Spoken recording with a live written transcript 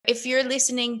If you're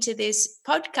listening to this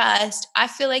podcast, I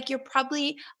feel like you're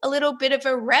probably a little bit of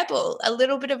a rebel, a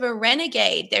little bit of a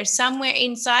renegade. There's somewhere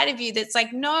inside of you that's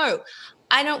like, no,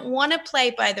 I don't want to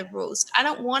play by the rules. I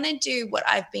don't want to do what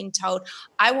I've been told.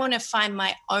 I want to find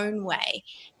my own way.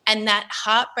 And that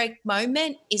heartbreak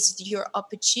moment is your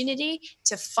opportunity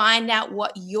to find out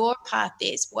what your path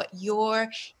is, what your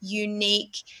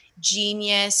unique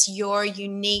genius, your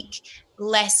unique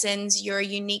lessons, your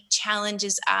unique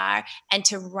challenges are, and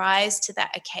to rise to that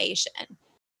occasion.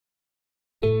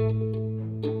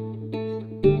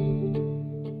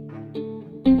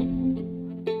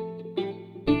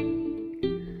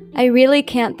 I really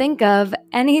can't think of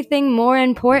anything more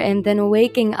important than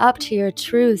waking up to your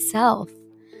true self.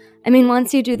 I mean,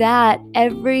 once you do that,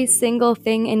 every single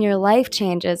thing in your life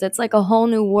changes. It's like a whole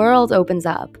new world opens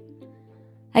up.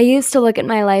 I used to look at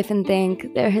my life and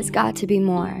think, there has got to be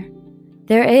more.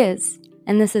 There is,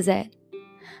 and this is it.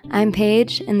 I'm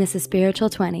Paige, and this is Spiritual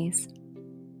 20s.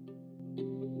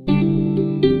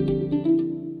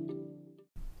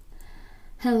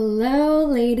 Hello,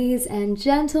 ladies and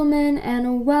gentlemen,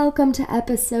 and welcome to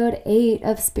episode 8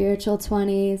 of Spiritual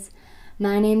 20s.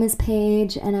 My name is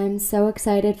Paige, and I'm so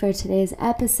excited for today's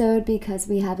episode because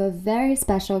we have a very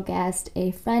special guest,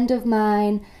 a friend of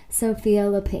mine, Sophia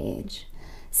LePage.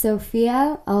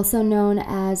 Sophia, also known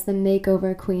as the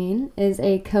Makeover Queen, is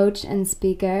a coach and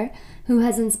speaker who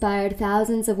has inspired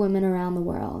thousands of women around the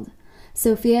world.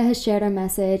 Sophia has shared her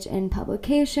message in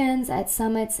publications, at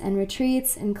summits and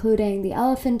retreats, including the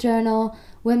Elephant Journal,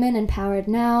 Women Empowered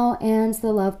Now, and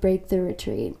the Love Breakthrough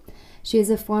Retreat. She is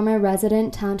a former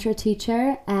resident Tantra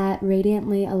teacher at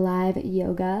Radiantly Alive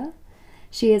Yoga.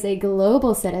 She is a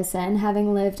global citizen,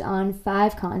 having lived on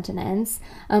 5 continents.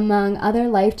 Among other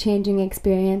life-changing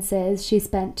experiences, she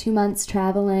spent 2 months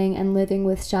traveling and living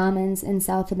with shamans in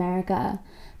South America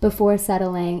before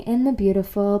settling in the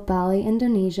beautiful Bali,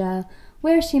 Indonesia,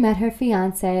 where she met her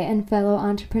fiancé and fellow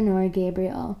entrepreneur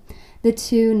Gabriel. The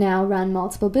two now run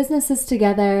multiple businesses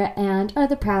together and are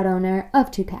the proud owner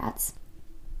of 2 cats.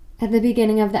 At the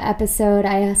beginning of the episode,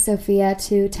 I asked Sophia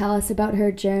to tell us about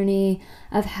her journey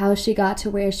of how she got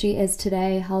to where she is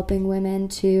today, helping women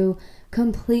to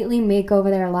completely make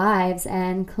over their lives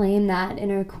and claim that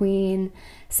inner queen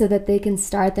so that they can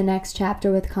start the next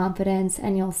chapter with confidence.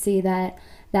 And you'll see that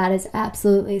that is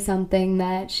absolutely something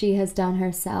that she has done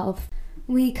herself.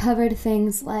 We covered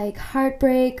things like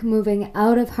heartbreak, moving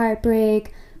out of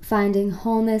heartbreak, finding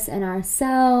wholeness in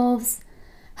ourselves,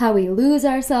 how we lose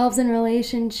ourselves in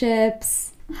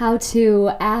relationships, how to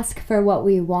ask for what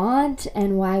we want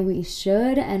and why we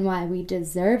should and why we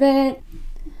deserve it.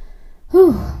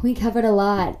 We covered a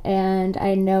lot, and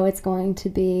I know it's going to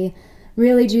be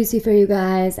really juicy for you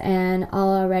guys, and I'll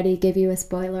already give you a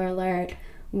spoiler alert.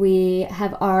 We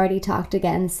have already talked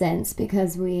again since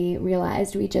because we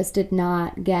realized we just did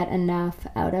not get enough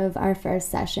out of our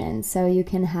first session, so you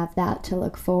can have that to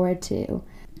look forward to.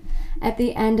 At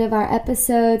the end of our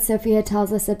episode, Sophia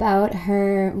tells us about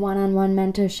her one-on-one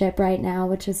mentorship right now,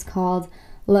 which is called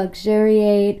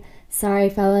Luxuriate. Sorry,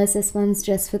 fellas, this one's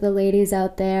just for the ladies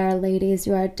out there. Ladies,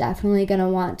 you are definitely going to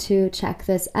want to check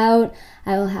this out.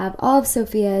 I will have all of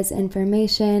Sophia's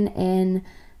information in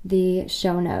the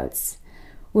show notes.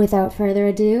 Without further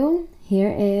ado, here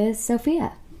is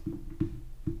Sophia.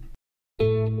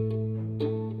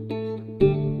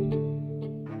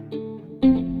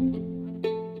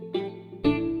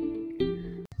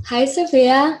 Hi,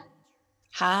 Sophia.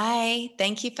 Hi,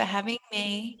 thank you for having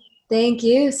me. Thank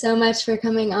you so much for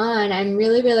coming on. I'm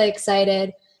really, really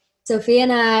excited. Sophia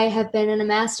and I have been in a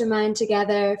mastermind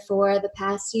together for the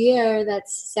past year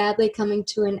that's sadly coming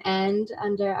to an end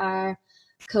under our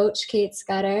coach, Kate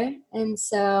Scudder. And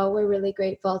so we're really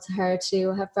grateful to her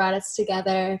to have brought us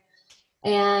together.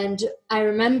 And I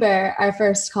remember our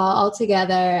first call all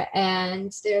together,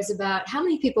 and there's about, how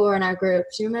many people were in our group?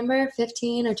 Do you remember,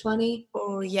 15 or 20?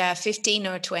 Oh yeah, 15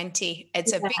 or 20.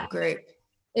 It's a big group.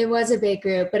 It was a big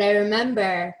group, but I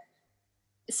remember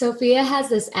Sophia has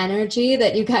this energy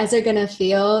that you guys are going to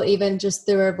feel even just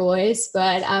through her voice,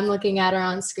 but I'm looking at her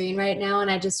on screen right now,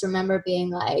 and I just remember being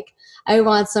like, I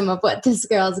want some of what this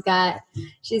girl's got.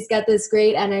 She's got this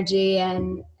great energy,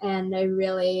 and I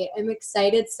really am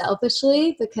excited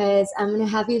selfishly because I'm going to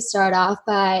have you start off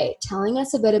by telling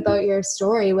us a bit about your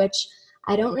story, which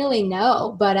I don't really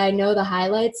know, but I know the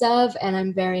highlights of, and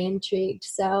I'm very intrigued.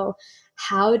 So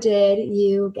how did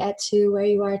you get to where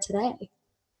you are today?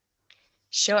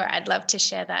 Sure, I'd love to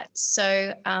share that.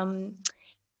 So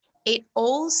it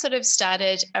all sort of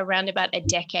started around about a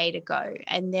decade ago,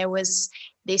 and there was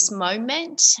this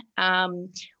moment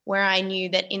where I knew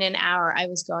that in an hour I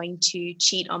was going to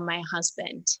cheat on my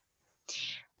husband.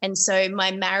 And so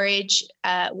my marriage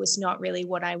was not really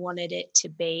what I wanted it to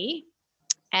be.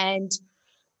 And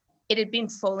it had been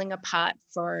falling apart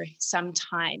for some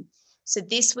time. So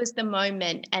this was the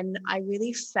moment. And I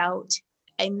really felt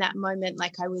in that moment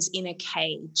like I was in a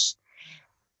cage.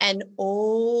 And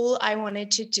all I wanted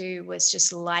to do was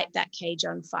just light that cage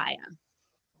on fire.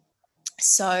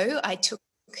 So I took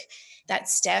that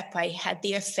step. I had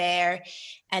the affair,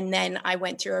 and then I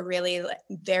went through a really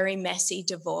very messy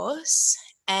divorce,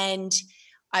 and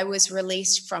I was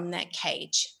released from that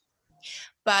cage.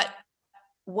 But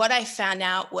what I found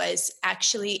out was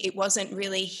actually it wasn't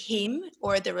really him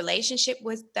or the relationship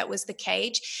that was the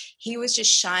cage. He was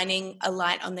just shining a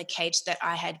light on the cage that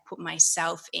I had put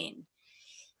myself in.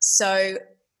 So,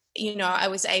 I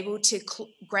was able to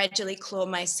gradually claw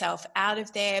myself out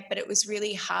of there, but it was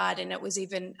really hard. And it was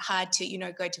even hard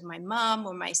to, go to my mom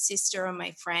or my sister or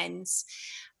my friends.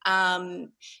 I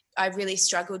really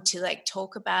struggled to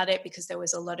talk about it because there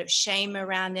was a lot of shame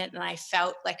around it. And I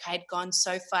felt like I had gone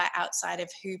so far outside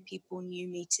of who people knew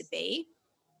me to be.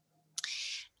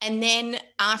 And then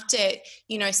after,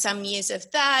 some years of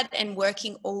that and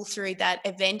working all through that,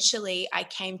 eventually I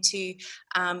came to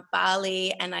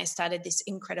Bali, and I started this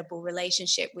incredible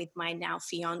relationship with my now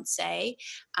fiance,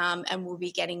 and we'll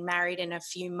be getting married in a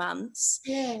few months.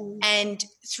 Yay. And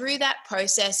through that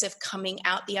process of coming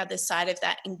out the other side of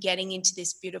that and getting into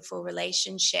this beautiful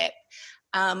relationship,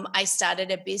 I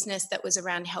started a business that was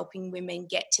around helping women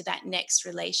get to that next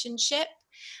relationship.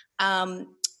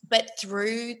 But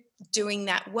through doing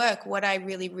that work, what I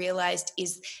really realized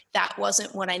is that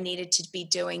wasn't what I needed to be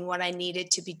doing. What I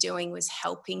needed to be doing was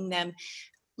helping them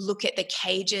look at the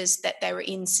cages that they were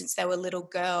in since they were little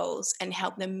girls and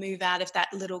help them move out of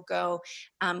that little girl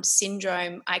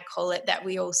syndrome, I call it, that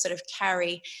we all sort of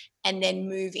carry, and then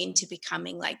move into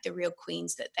becoming like the real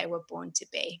queens that they were born to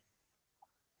be.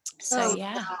 So,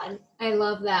 yeah. God. I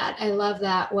love that. I love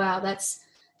that. Wow, that's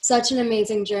such an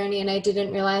amazing journey, and I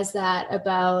didn't realize that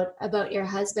about your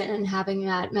husband and having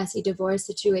that messy divorce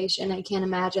situation. I can't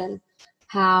imagine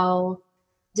how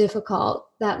difficult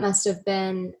that must have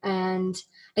been. And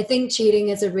I think cheating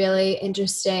is a really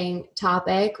interesting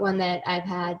topic, one that I've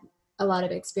had a lot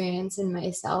of experience in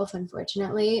myself,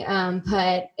 unfortunately.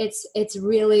 But it's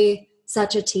really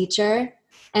such a teacher,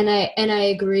 and I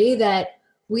agree that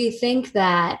we think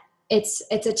that it's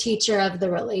a teacher of the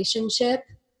relationship,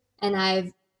 and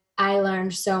I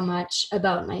learned so much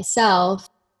about myself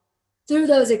through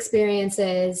those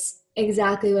experiences.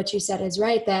 Exactly what you said is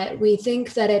right, that we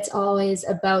think that it's always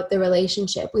about the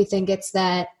relationship. We think it's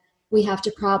that we have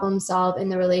to problem solve in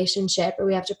the relationship, or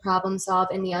we have to problem solve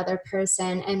in the other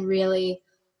person, and really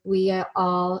we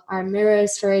all are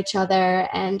mirrors for each other,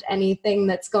 and anything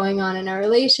that's going on in our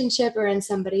relationship or in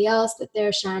somebody else that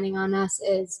they're shining on us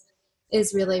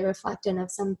is really reflecting of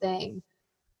something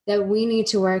that we need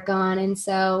to work on. And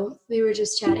so we were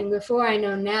just chatting before. I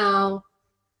know now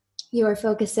you are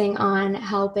focusing on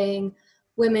helping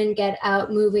women get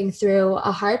out, moving through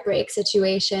a heartbreak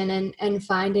situation and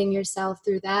finding yourself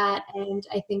through that. And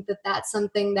I think that that's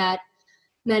something that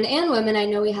men and women, I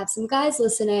know we have some guys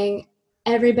listening,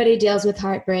 everybody deals with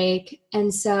heartbreak.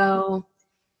 And so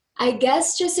I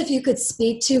guess just if you could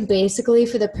speak to basically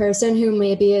for the person who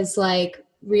maybe is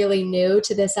really new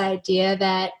to this idea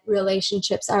that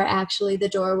relationships are actually the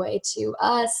doorway to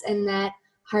us, and that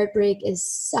heartbreak is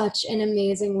such an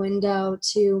amazing window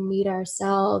to meet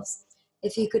ourselves.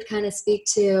 If you could kind of speak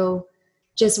to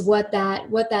just what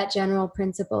that general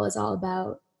principle is all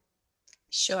about.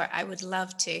 Sure, I would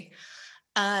love to.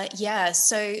 Yeah,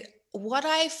 so what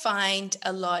I find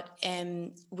a lot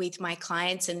with my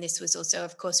clients, and this was also,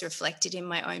 of course, reflected in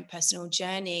my own personal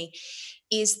journey,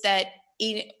 is that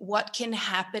what can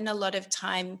happen a lot of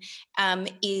time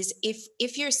is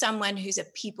if you're someone who's a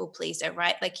people pleaser,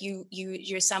 right? Like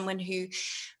you're someone who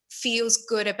feels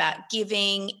good about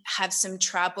giving, have some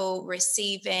trouble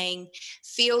receiving,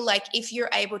 feel like if you're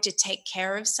able to take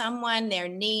care of someone, their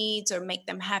needs, or make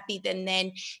them happy,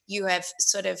 then you have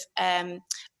sort of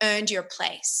earned your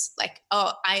place. Like,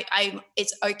 oh,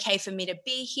 it's okay for me to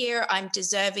be here. I'm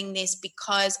deserving this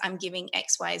because I'm giving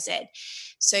X, Y, Z.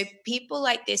 So people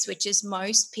like this, which is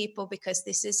most people, because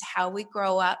this is how we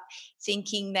grow up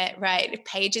thinking that, right,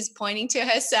 Paige is pointing to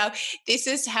herself. This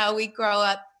is how we grow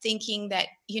up thinking that,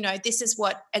 this is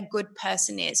what a good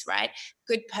person is, right?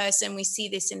 Good person. We see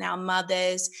this in our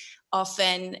mothers,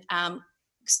 often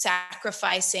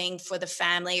sacrificing for the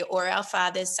family, or our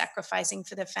fathers sacrificing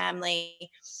for the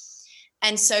family.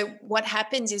 And so what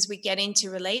happens is we get into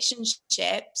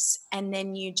relationships and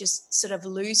then you just sort of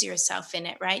lose yourself in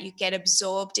it, right? You get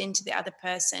absorbed into the other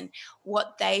person,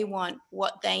 what they want,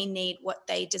 what they need, what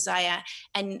they desire,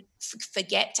 and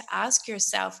forget to ask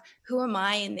yourself, who am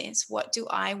I in this? What do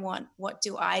I want? What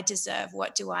do I deserve?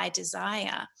 What do I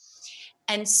desire?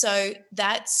 And so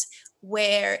that's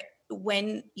where,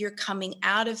 when you're coming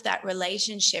out of that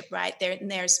relationship, right there, and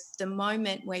there's the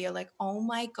moment where you're like, oh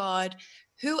my God,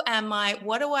 who am I?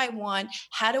 What do I want?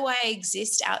 How do I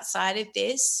exist outside of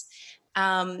this?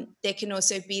 There can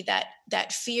also be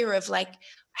that fear of like,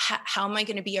 how am I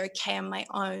going to be okay on my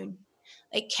own?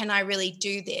 Like, can I really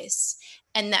do this?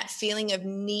 And that feeling of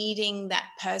needing that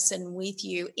person with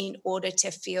you in order to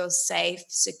feel safe,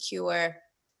 secure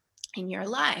in your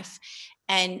life.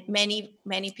 And many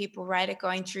people, right, are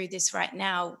going through this right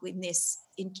now in this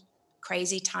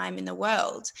crazy time in the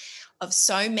world of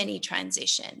so many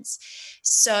transitions.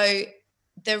 So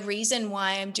the reason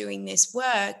why I'm doing this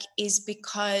work is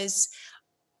because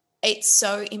it's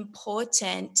so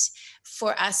important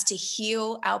for us to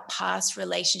heal our past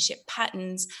relationship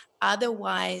patterns.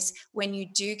 Otherwise, when you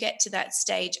do get to that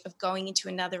stage of going into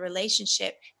another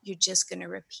relationship, you're just going to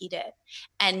repeat it.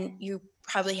 And you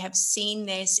probably have seen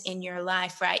this in your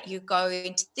life, right? You go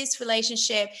into this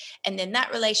relationship and then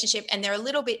that relationship, and they're a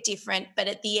little bit different, but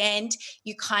at the end,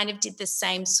 you kind of did the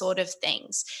same sort of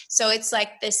things. So it's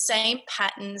like the same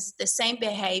patterns, the same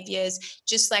behaviors,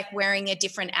 just like wearing a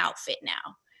different outfit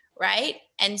now. Right.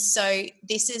 And so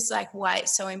this is like why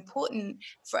it's so important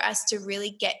for us to really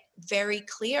get very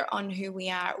clear on who we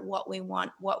are, what we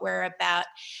want, what we're about,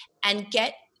 and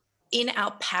get in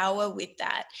our power with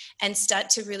that and start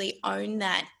to really own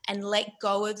that and let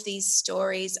go of these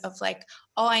stories of like,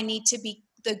 oh, I need to be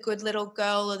the good little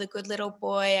girl or the good little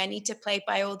boy. I need to play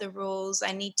by all the rules.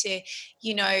 I need to,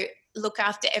 look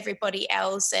after everybody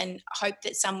else and hope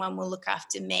that someone will look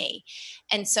after me.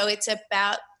 And so it's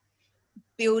about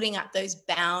building up those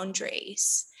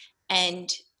boundaries and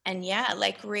yeah,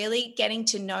 like really getting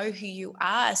to know who you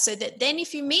are, so that then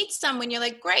if you meet someone, you're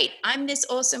like, great, I'm this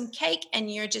awesome cake,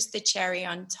 and you're just the cherry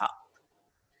on top.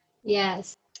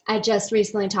 Yes. I just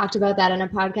recently talked about that in a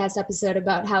podcast episode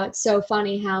about how it's so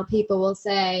funny how people will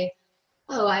say,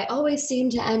 oh, I always seem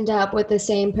to end up with the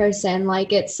same person,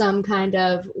 like it's some kind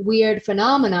of weird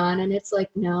phenomenon. And it's like,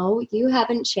 no, you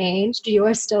haven't changed.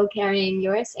 You're still carrying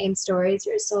your same stories.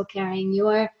 You're still carrying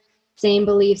your same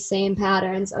beliefs, same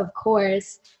patterns. Of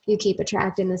course, you keep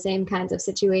attracting the same kinds of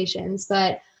situations.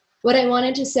 But what I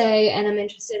wanted to say, and I'm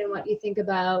interested in what you think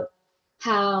about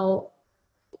how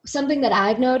something that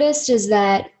I've noticed is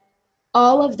that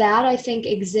all of that, I think,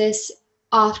 exists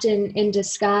often in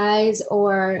disguise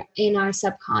or in our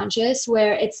subconscious,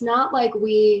 where it's not like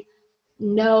we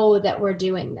know that we're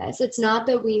doing this. It's not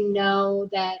that we know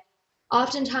that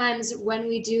oftentimes when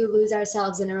we do lose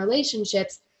ourselves in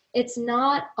relationships, it's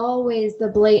not always the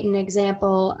blatant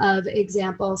example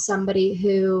somebody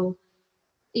who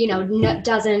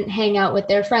doesn't hang out with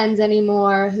their friends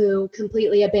anymore, who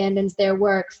completely abandons their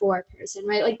work for a person,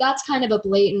 right? Like that's kind of a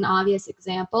blatant, obvious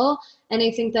example. And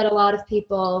I think that a lot of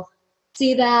people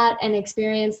see that and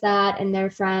experience that in their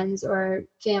friends or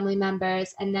family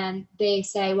members. And then they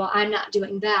say, well, I'm not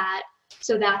doing that,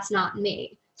 so that's not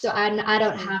me. So I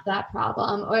don't have that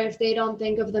problem. Or if they don't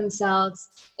think of themselves,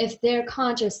 if their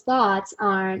conscious thoughts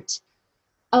aren't,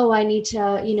 oh, I need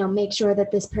to, make sure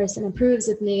that this person approves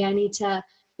of me. I need to,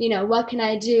 what can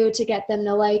I do to get them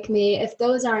to like me? If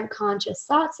those aren't conscious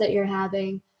thoughts that you're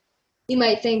having, you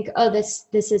might think, oh, this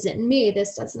isn't me.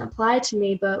 This doesn't apply to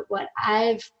me. But what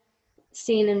I've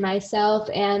seen in myself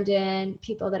and in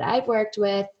people that I've worked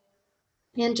with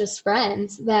and just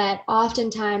friends, that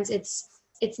oftentimes it's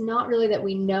not really that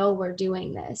we know we're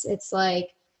doing this. It's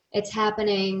like it's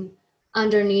happening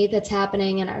underneath, it's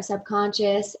happening in our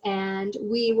subconscious, and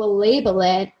we will label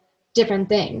it different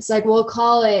things. Like we'll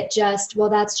call it just, well,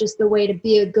 that's just the way to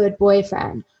be a good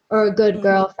boyfriend or a good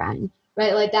girlfriend,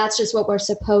 right? Like that's just what we're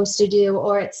supposed to do,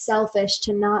 or it's selfish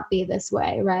to not be this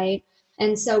way, right?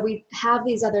 And so we have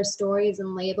these other stories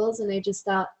and labels, and I just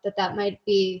thought that might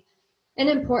be an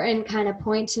important kind of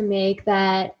point to make,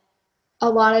 that a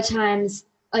lot of times,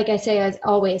 like I say, as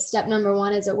always, step number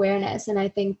one is awareness. And I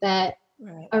think that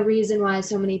a reason why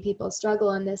so many people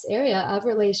struggle in this area of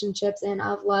relationships and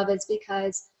of love is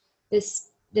because this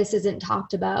isn't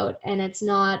talked about, and it's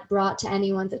not brought to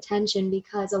anyone's attention,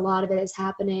 because a lot of it is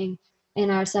happening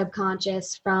in our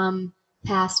subconscious from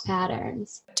past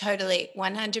patterns. Totally,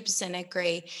 100%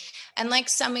 agree. And like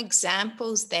some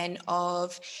examples then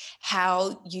of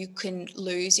how you can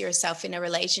lose yourself in a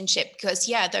relationship, because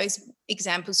yeah, those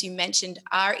examples you mentioned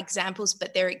are examples,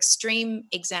 but they're extreme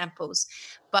examples.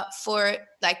 But for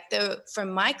like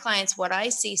from my clients, what I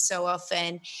see so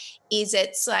often is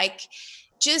it's like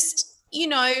just,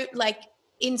 like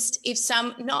if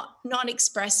some not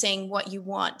expressing what you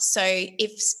want. So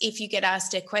if you get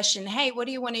asked a question, hey, what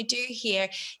do you want to do here,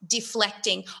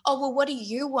 deflecting, oh well, what do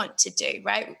you want to do,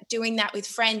 right? Doing that with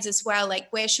friends as well, like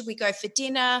where should we go for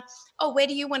dinner? Oh, where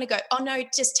do you want to go? Oh no,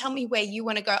 just tell me where you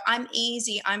want to go. I'm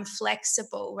easy, I'm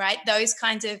flexible, right? Those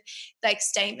kinds of like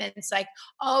statements, like,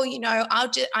 oh,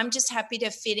 I'm just happy to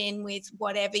fit in with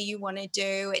whatever you want to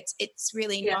do. It's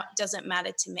really not, doesn't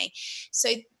matter to me. So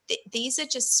these are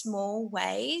just small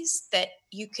ways that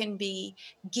you can be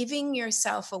giving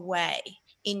yourself away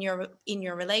in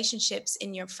your relationships,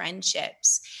 in your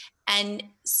friendships, and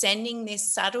sending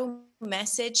this subtle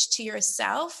message to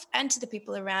yourself and to the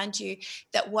people around you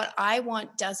that what I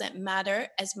want doesn't matter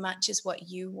as much as what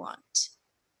you want.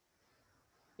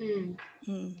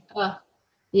 Oh,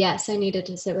 yes, I needed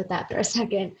to sit with that for a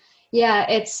second. Yeah,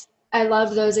 I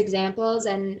love those examples.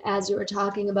 And as you were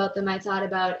talking about them, I thought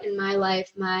about in my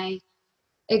life, my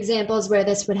examples where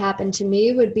this would happen to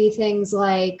me would be things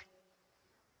like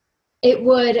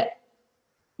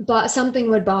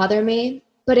something would bother me,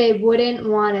 but I wouldn't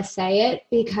want to say it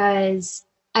because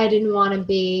I didn't want to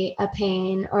be a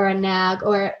pain or a nag.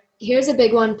 Or here's a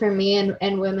big one for me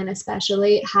and women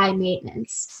especially, high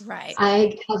maintenance. Right.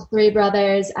 I have 3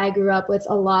 brothers. I grew up with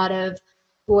a lot of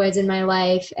boys in my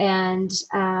life and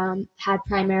had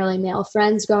primarily male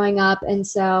friends growing up. And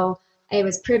so I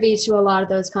was privy to a lot of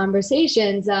those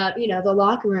conversations of, the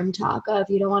locker room talk of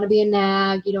you don't want to be a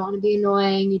nag, you don't want to be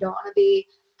annoying, you don't want to be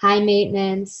high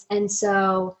maintenance. And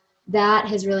so that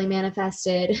has really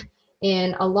manifested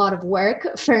in a lot of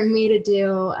work for me to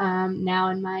do now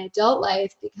in my adult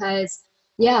life, because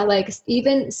like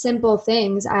even simple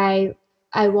things I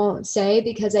won't say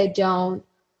because I don't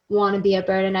want to be a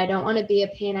burden. I don't want to be a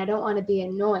pain. I don't want to be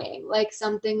annoying. Like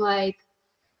something like,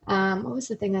 what was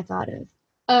the thing I thought of?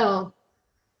 Oh,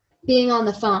 being on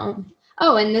the phone.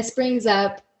 Oh, and this brings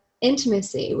up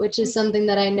intimacy, which is something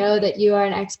that I know that you are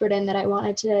an expert in that I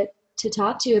wanted to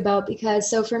talk to you about. Because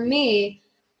so for me,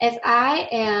 if I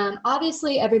am,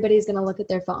 obviously everybody's going to look at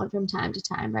their phone from time to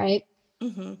time, right?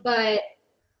 Mm-hmm. But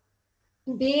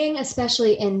being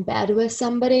especially in bed with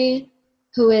somebody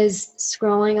who is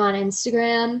scrolling on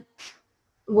Instagram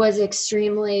is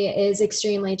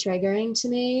extremely triggering to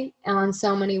me on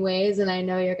so many ways. And I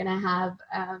know you're going to have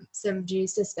some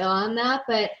juice to spill on that.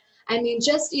 But I mean,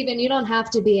 just even, you don't have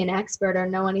to be an expert or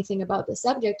know anything about the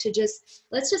subject to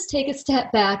let's just take a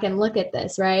step back and look at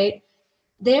this, right?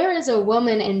 There is a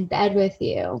woman in bed with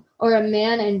you or a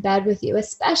man in bed with you,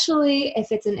 especially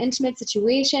if it's an intimate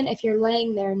situation, if you're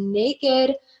laying there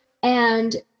naked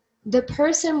and the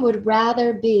person would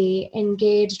rather be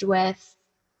engaged with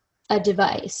a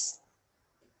device.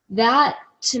 That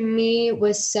to me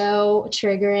was so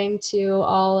triggering to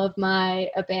all of my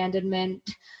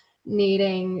abandonment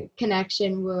needing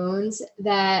connection wounds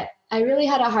that I really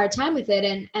had a hard time with it.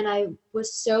 And I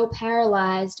was so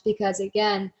paralyzed because,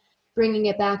 again, bringing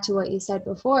it back to what you said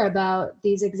before about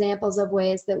these examples of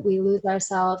ways that we lose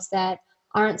ourselves that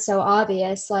aren't so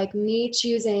obvious, like me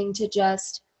choosing to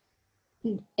just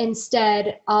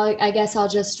instead, I guess I'll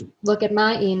just look at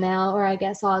my email, or I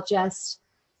guess I'll just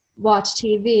watch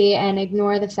TV and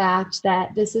ignore the fact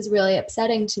that this is really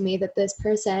upsetting to me, that this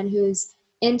person who's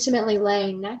intimately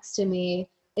laying next to me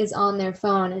is on their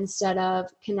phone instead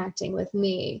of connecting with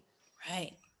me.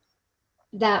 Right.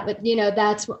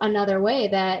 That's another way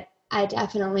that I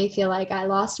definitely feel like I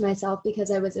lost myself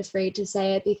because I was afraid to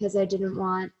say it, because I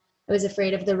was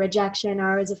afraid of the rejection,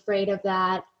 or I was afraid of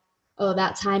that, oh,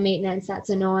 that's high maintenance, that's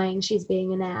annoying, she's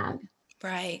being a nag.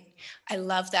 Right. I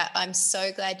love that. I'm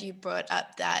so glad you brought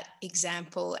up that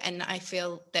example. And I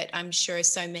feel that I'm sure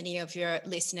so many of your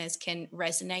listeners can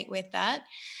resonate with that.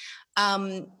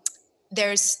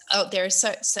 There's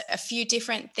a few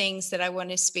different things that I want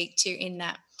to speak to in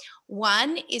that.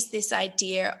 One is this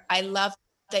idea, I love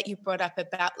that you brought up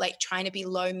about like trying to be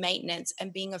low maintenance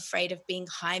and being afraid of being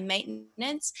high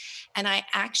maintenance. And I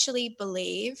actually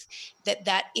believe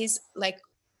that is like,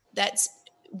 that's,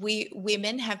 we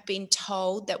women have been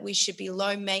told that we should be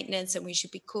low maintenance and we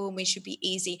should be cool and we should be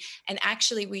easy. And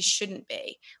actually we shouldn't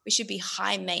be. We should be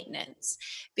high maintenance,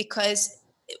 because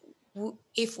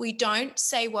if we don't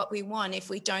say what we want, if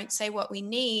we don't say what we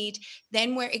need,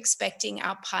 then we're expecting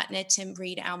our partner to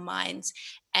read our minds.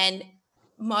 And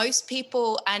most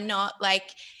people are not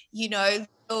like,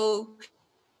 little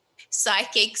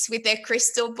psychics with their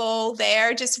crystal ball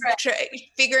there, just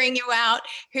figuring you out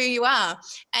who you are.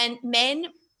 And men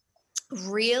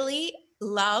really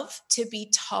love to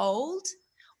be told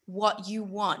what you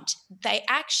want. They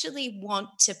actually want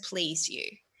to please you,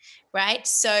 right?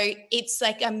 So it's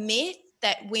like a myth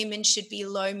that women should be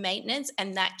low maintenance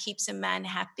and that keeps a man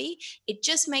happy. It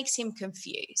just makes him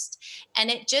confused. And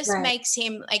it just makes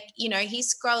him like,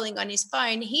 he's scrolling on his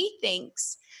phone. He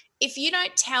thinks, if you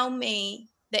don't tell me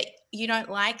that you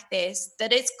don't like this,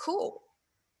 that it's cool,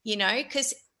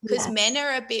 because men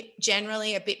are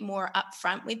generally a bit more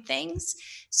upfront with things.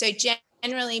 So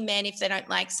generally men, if they don't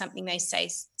like something, they say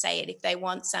it. If they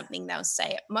want something, they'll say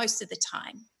it most of the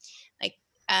time.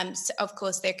 So of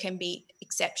course there can be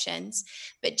exceptions,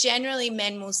 but generally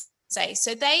men will say,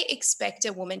 so they expect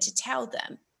a woman to tell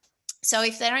them. So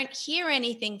if they don't hear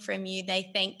anything from you, they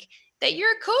think that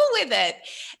you're cool with it.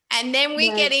 And then we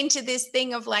get into this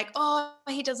thing of like, oh,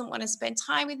 he doesn't want to spend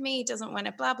time with me. He doesn't want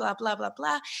to blah, blah, blah, blah,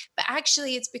 blah. But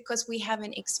actually it's because we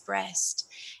haven't expressed.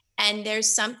 And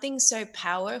there's something so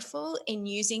powerful in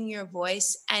using your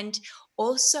voice, and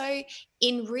also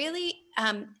in really,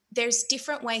 there's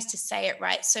different ways to say it,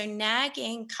 right? So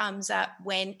nagging comes up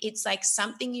when it's like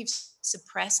something you've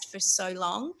suppressed for so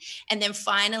long, and then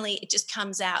finally it just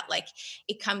comes out, like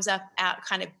it comes out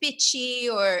kind of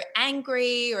bitchy or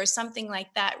angry or something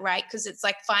like that, right? Because it's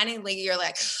like finally you're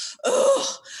like,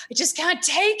 oh, I just can't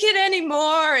take it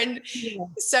anymore. And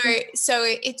so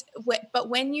it's, but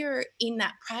when you're in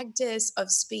that practice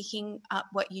of speaking up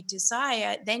what you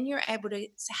desire, then you're able to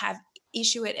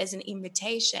issue it as an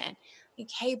invitation. Like,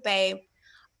 hey babe,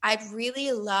 I'd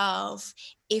really love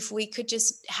if we could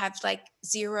just have like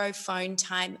zero phone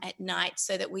time at night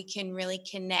so that we can really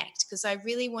connect, because I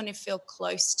really want to feel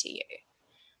close to you,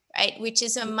 right? Which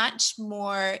is a much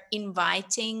more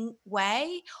inviting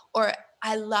way. Or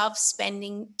I love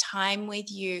spending time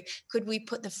with you. Could we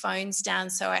put the phones down?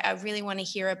 So I really want to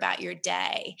hear about your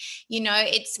day.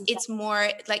 It's more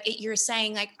like you're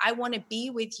saying, like, I want to be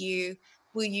with you.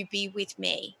 Will you be with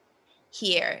me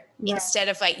here? Instead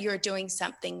of like, you're doing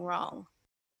something wrong.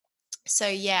 So,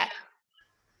 yeah.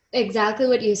 Exactly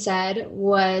what you said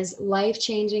was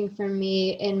life-changing for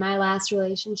me in my last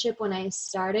relationship. When I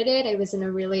started it, I was in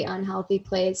a really unhealthy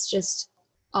place, just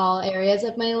all areas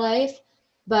of my life.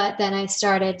 But then I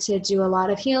started to do a lot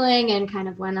of healing and kind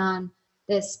of went on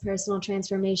this personal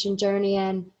transformation journey.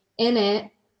 And in it,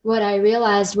 what I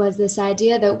realized was this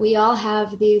idea that we all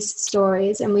have these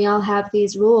stories and we all have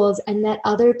these rules, and that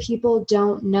other people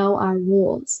don't know our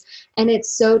rules. And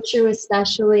it's so true,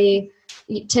 especially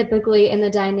typically in the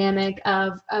dynamic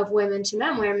of women to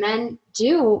men, where men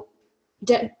do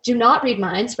not read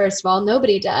minds. First of all,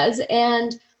 nobody does,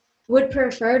 and would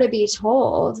prefer to be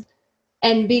told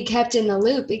and be kept in the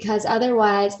loop, because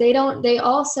otherwise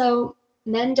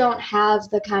men don't have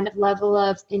the kind of level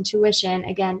of intuition,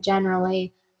 again,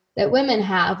 generally, that women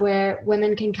have, where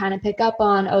women can kind of pick up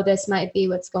on, oh, this might be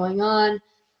what's going on.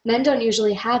 Men don't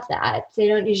usually have that. They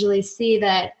don't usually see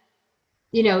that,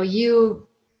 I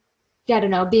don't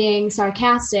know, being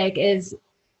sarcastic is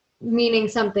meaning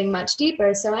something much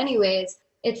deeper. So anyways,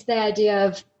 it's the idea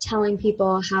of telling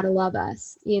people how to love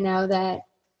us, that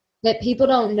people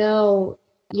don't know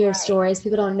your stories,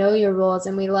 people don't know your rules,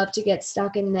 and we love to get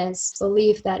stuck in this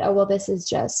belief that, oh, well, this is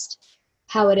just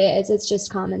how it is. It's just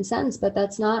common sense, but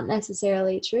that's not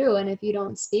necessarily true. And if you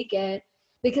don't speak it,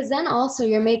 because then also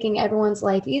you're making everyone's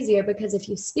life easier, because if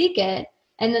you speak it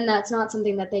and then that's not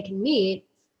something that they can meet,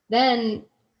 then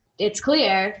it's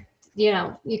clear,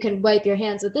 you can wipe your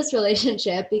hands with this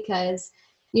relationship, because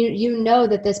you know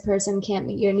that this person can't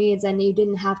meet your needs, and you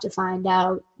didn't have to find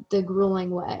out the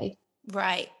grueling way.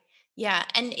 Right. Yeah.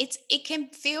 And it can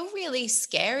feel really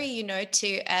scary,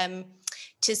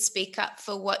 to speak up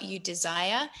for what you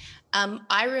desire.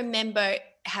 I remember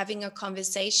having a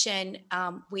conversation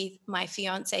with my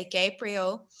fiance,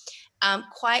 Gabriel,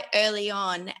 quite early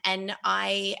on. And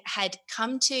I had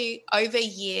come to, over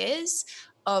years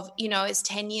of, it's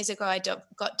 10 years ago, I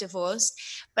got divorced,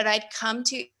 but I'd come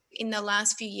to, in the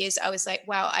last few years, I was like,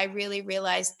 wow, I really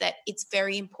realized that it's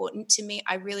very important to me.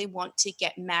 I really want to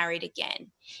get married again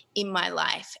in my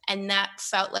life. And that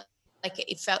felt like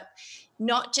it felt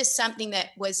not just something that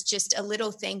was just a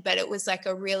little thing, but it was like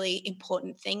a really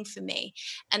important thing for me.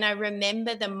 And I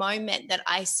remember the moment that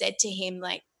I said to him,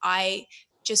 like, I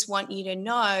just want you to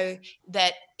know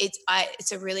that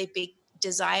it's a really big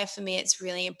desire for me. It's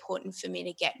really important for me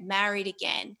to get married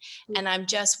again. And I'm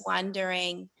just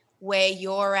wondering where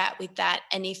you're at with that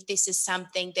and if this is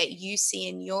something that you see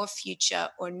in your future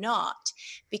or not.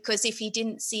 Because if he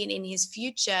didn't see it in his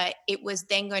future, it was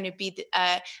then going to be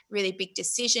a really big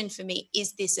decision for me.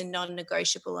 Is this a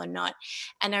non-negotiable or not?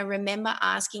 And I remember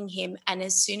asking him, and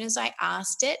as soon as I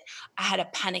asked it, I had a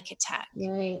panic attack.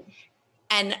 Right.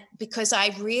 And because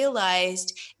I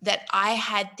realized that I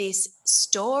had this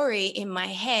story in my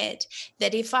head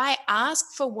that if I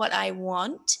ask for what I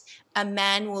want, a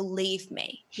man will leave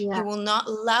me. Yeah. He will not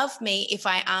love me if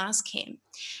I ask him.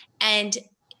 And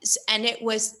it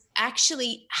was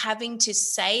actually having to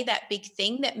say that big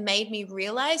thing that made me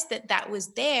realize that that was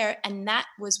there, and that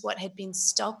was what had been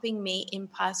stopping me in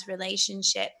past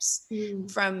relationships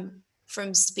from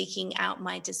speaking out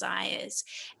my desires.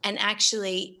 And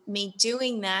actually me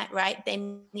doing that, right,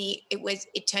 then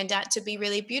it turned out to be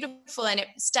really beautiful, and it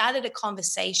started a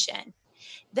conversation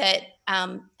that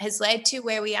has led to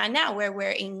where we are now, where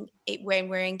when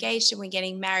we're engaged and we're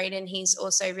getting married, and he's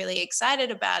also really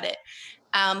excited about it.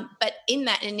 But in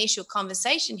that initial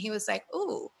conversation, he was like,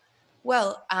 "Oh,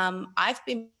 well, I've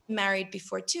been married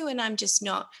before too, and I'm just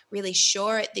not really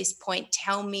sure at this point.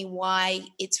 Tell me why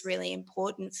it's really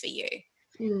important for you."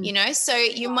 So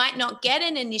you might not get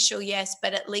an initial yes,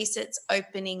 but at least it's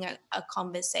opening a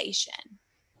conversation.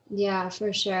 Yeah,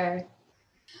 for sure.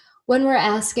 When we're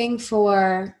asking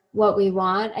for what we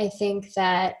want, I think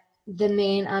that the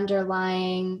main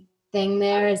underlying thing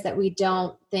there is that we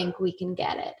don't think we can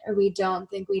get it, or we don't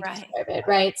think we deserve it,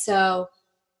 right? So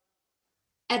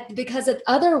because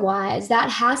otherwise, that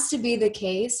has to be the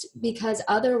case, because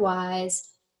otherwise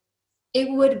it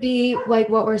would be like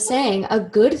what we're saying, a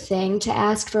good thing to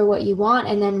ask for what you want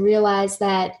and then realize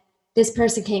that this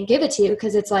person can't give it to you,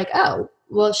 because it's like, oh,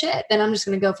 well, shit, then I'm just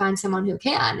going to go find someone who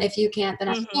can. If you can't, then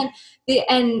I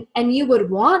can. And you would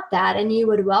want that, and you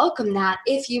would welcome that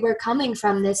if you were coming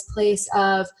from this place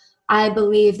of, I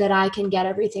believe that I can get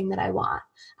everything that I want.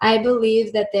 I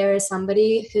believe that there is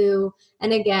somebody who,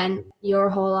 and again, you're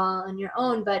whole all on your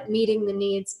own, but meeting the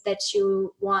needs that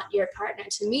you want your partner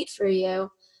to meet for you.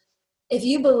 If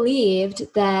you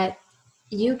believed that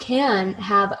you can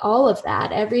have all of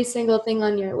that, every single thing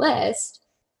on your list,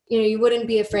 you wouldn't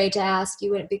be afraid to ask.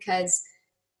 You wouldn't, because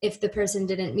if the person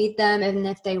didn't meet them, and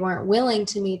if they weren't willing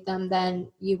to meet them, then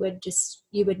you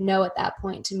would know at that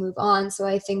point to move on. So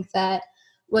I think that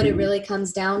what it really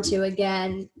comes down to,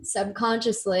 again,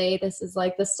 subconsciously, this is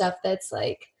like the stuff that's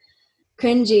like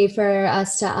cringy for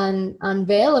us to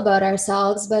unveil about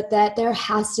ourselves, but that there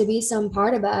has to be some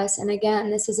part of us, and again,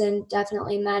 this isn't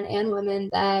definitely men and women,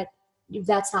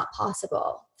 that's not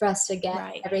possible for us to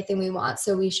get everything we want.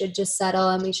 So we should just settle,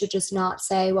 and we should just not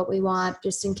say what we want,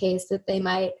 just in case that they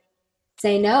might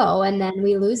say no, and then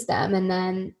we lose them, and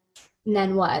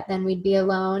then what? Then we'd be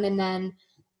alone, and then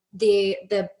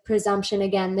the presumption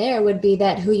again there would be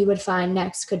that who you would find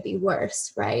next could be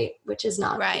worse, right? Which is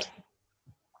not Right.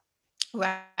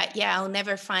 Yeah, I'll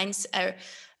never find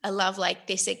a love like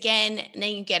this again. And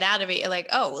then you get out of it, you're like,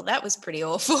 oh, well, that was pretty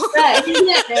awful. Right.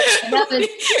 Yeah, that was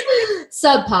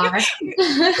subpar.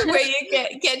 Where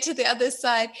you get to the other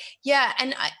side. Yeah,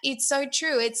 and it's so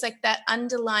true. It's like that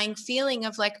underlying feeling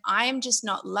of like, I am just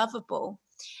not lovable.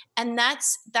 And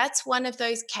that's one of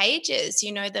those cages,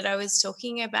 that I was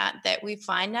talking about, that we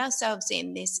find ourselves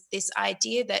in, this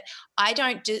idea that I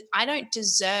don't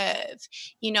deserve.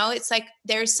 It's like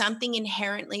there's something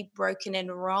inherently broken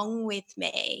and wrong with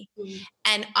me.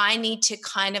 And I need to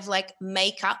kind of like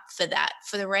make up for that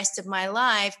for the rest of my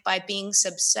life by being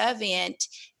subservient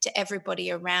to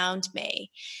everybody around me.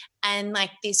 And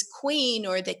like this queen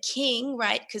or the king,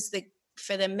 right? Because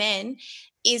for the men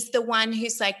is the one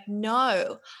who's like,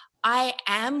 no, I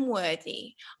am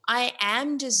worthy. I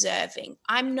am deserving.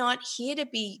 I'm not here to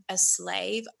be a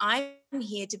slave. I'm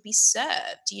here to be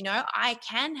served. I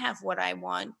can have what I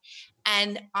want.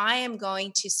 And I am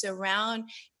going to surround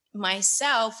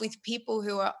myself with people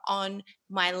who are on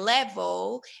my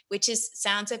level, which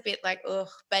sounds a bit like, ugh,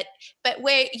 but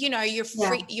where,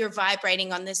 you're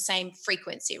vibrating on the same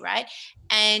frequency, right?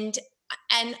 And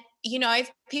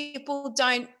if people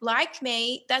don't like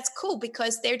me, that's cool,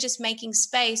 because they're just making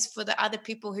space for the other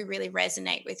people who really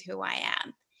resonate with who I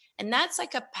am. And that's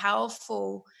like a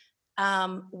powerful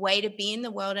way to be in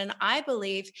the world. And I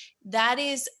believe that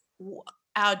is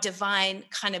our divine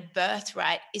kind of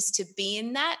birthright, is to be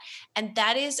in that. And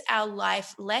that is our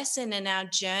life lesson, and our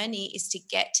journey is to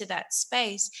get to that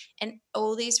space. And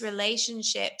all these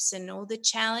relationships and all the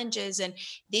challenges, and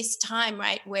this time,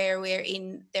 right, where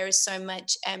there is so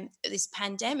much, this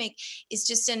pandemic is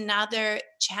just another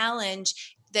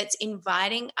challenge that's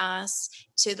inviting us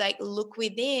to like look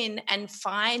within and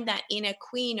find that inner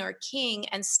queen or king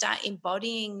and start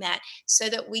embodying that, so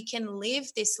that we can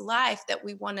live this life that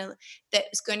we want to,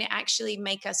 that's going to actually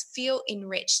make us feel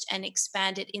enriched and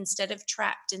expanded instead of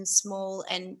trapped and small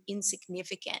and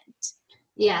insignificant.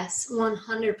 Yes,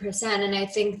 100%. And I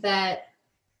think that,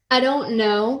 I don't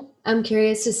know, I'm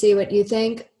curious to see what you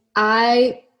think.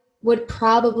 I would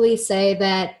probably say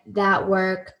that that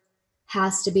work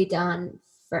has to be done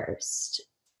first.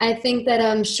 I think that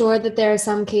I'm sure that there are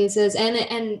some cases,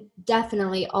 and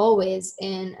definitely always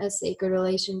in a sacred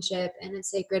relationship and a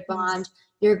sacred bond,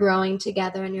 you're growing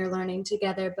together and you're learning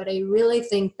together. But I really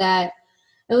think that,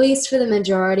 at least for the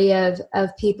majority of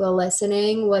people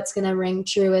listening, what's going to ring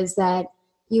true is that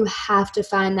you have to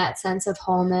find that sense of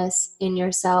wholeness in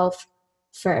yourself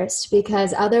first,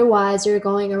 because otherwise you're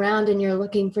going around and you're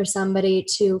looking for somebody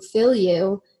to fill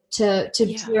you, to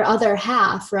your other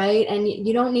half, right? And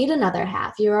you don't need another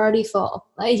half. You're already full.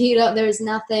 Like, you don't, there's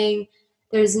nothing,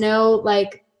 there's no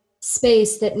like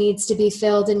space that needs to be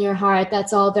filled in your heart.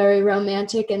 That's all very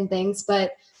romantic and things,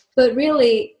 but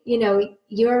really, you know,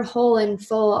 you're whole and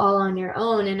full all on your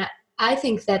own. And I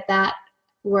think that that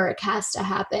work has to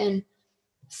happen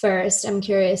first. I'm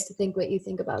curious to think what you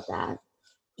think about that.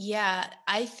 Yeah,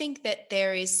 I think that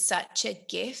there is such a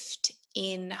gift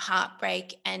in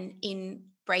heartbreak and in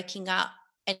breaking up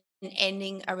and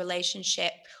ending a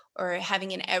relationship, or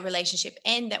having a relationship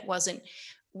end that wasn't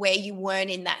where you weren't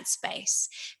in that space.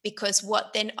 Because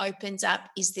what then opens up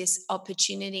is this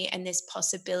opportunity and this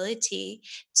possibility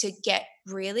to get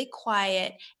really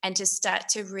quiet and to start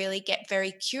to really get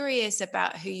very curious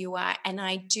about who you are. And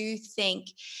I do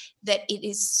think that it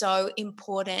is so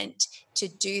important to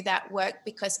do that work,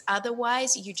 because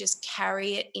otherwise you just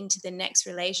carry it into the next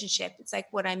relationship. It's like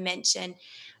what I mentioned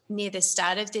near the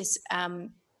start of this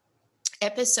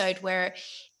episode, where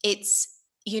it's,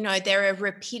 you know, there are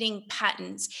repeating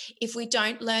patterns. If we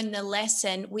don't learn the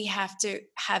lesson, we have to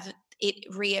have it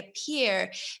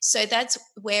reappear. So that's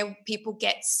where people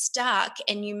get stuck.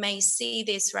 And you may see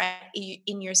this, right,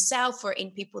 in yourself or in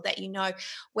people that you know,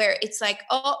 where it's like,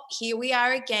 oh, here we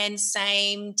are again,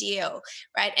 same deal,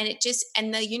 right? And it just,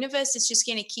 and the universe is just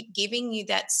going to keep giving you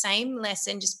that same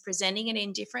lesson, just presenting it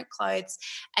in different clothes,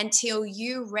 until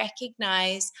you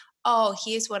recognize, oh,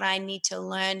 here's what I need to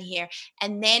learn here.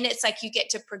 And then it's like you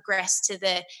get to progress to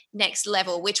the next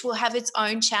level, which will have its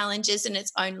own challenges and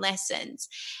its own lessons.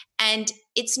 And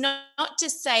it's not to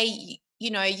say,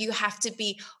 you know, you have to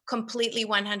be completely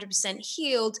 100%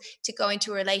 healed to go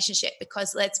into a relationship,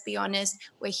 because let's be honest,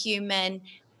 we're human.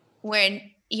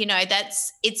 You know,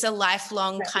 it's a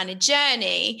lifelong kind of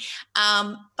journey.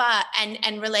 But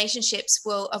relationships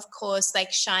will, of course,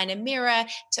 like shine a mirror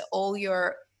to all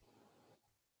your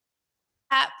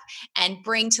and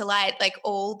bring to light like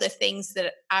all the things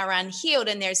that are unhealed.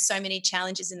 And there's so many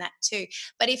challenges in that too.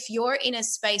 But if you're in a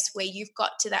space where you've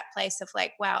got to that place of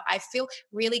like, wow, I feel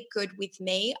really good with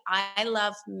me, I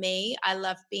love me, I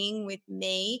love being with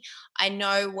me, I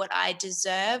know what I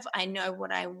deserve, I know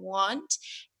what I want,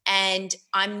 and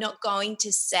I'm not going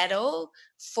to settle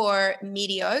for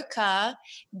mediocre,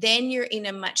 then you're in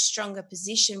a much stronger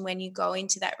position when you go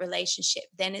into that relationship.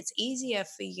 Then it's easier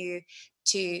for you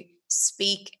to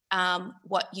speak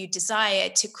what you desire,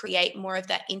 to create more of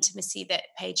that intimacy that,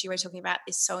 Paige, you were talking about,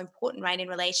 is so important, right, in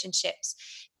relationships.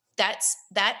 That's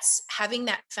having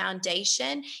that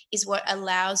foundation is what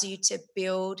allows you to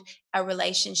build a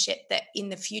relationship that in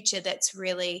the future that's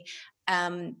really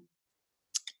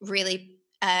really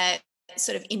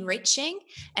sort of enriching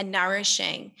and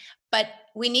nourishing. But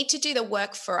we need to do the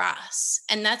work for us,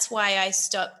 and that's why I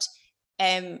stopped.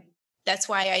 That's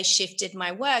why I shifted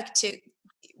my work to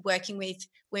working with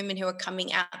women who are coming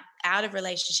out of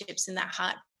relationships in that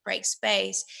heartbreak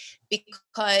space,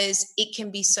 because it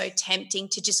can be so tempting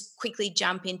to just quickly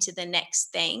jump into the next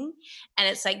thing. And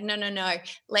it's like, no,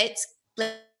 let's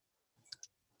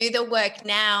do the work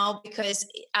now, because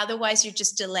otherwise you're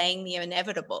just delaying the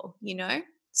inevitable, you know?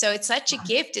 So it's such a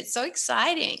gift. It's so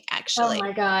exciting, actually. Oh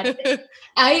my God.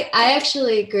 I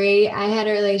actually agree. I had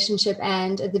a relationship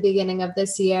end at the beginning of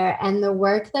this year, and the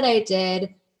work that I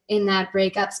did in that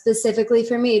breakup, specifically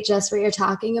for me, just what you're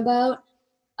talking about,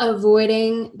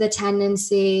 avoiding the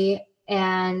tendency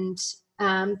and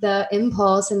the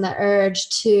impulse and the urge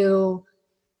to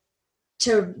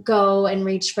go and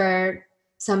reach for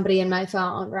somebody in my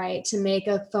phone, right? To make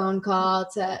a phone call,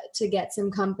 to get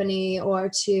some company, or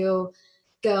to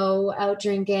go out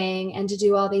drinking, and to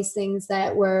do all these things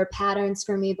that were patterns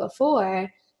for me before.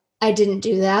 I didn't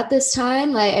do that this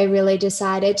time. Like, I really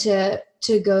decided to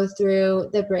to go through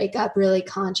the breakup really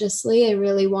consciously. I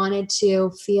really wanted to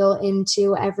feel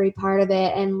into every part of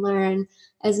it and learn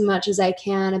as much as I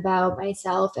can about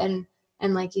myself and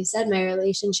like you said, my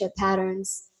relationship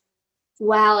patterns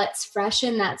while it's fresh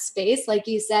in that space. Like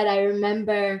you said, I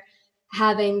remember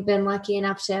having been lucky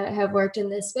enough to have worked in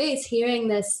this space, hearing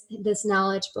this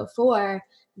knowledge before,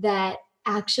 that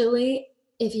actually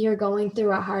if you're going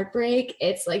through a heartbreak,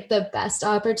 it's like the best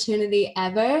opportunity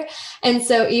ever. And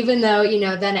so even though,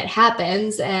 then it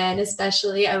happens, and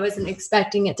especially I wasn't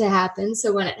expecting it to happen.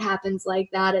 So when it happens like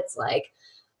that, it's like,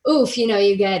 oof,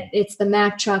 it's the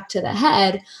Mack truck to the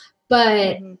head.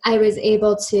 But I was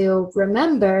able to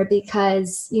remember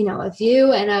because, of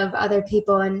you and of other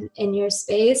people in your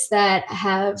space that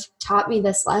have taught me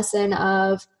this lesson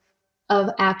of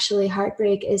actually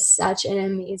heartbreak is such an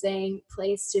amazing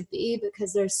place to be,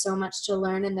 because there's so much to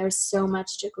learn and there's so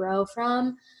much to grow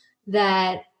from,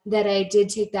 that I did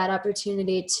take that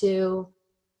opportunity to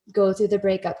go through the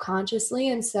breakup consciously.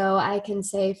 And so I can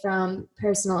say from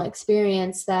personal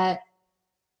experience that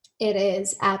it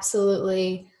is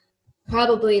absolutely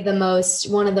probably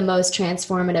one of the most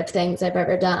transformative things I've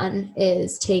ever done,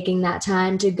 is taking that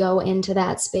time to go into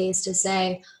that space to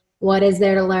say, what is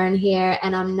there to learn here?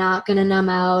 And I'm not going to numb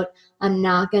out. I'm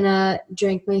not going to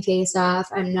drink my face off.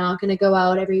 I'm not going to go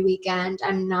out every weekend.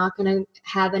 I'm not going to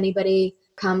have anybody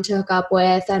come to hook up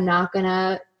with. I'm not going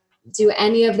to do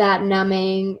any of that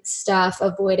numbing stuff,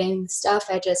 avoiding stuff.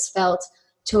 I just felt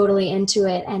totally into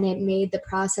it. And it made the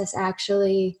process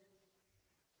actually,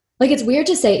 like, it's weird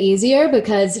to say easier,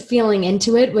 because feeling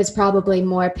into it was probably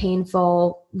more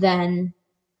painful than,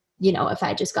 if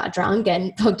I just got drunk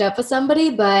and hooked up with somebody.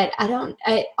 But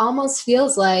it almost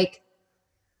feels like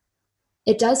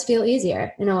it does feel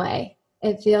easier in a way.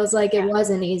 It feels like it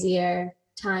was an easier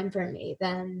time for me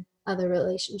than other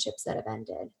relationships that have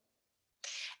ended.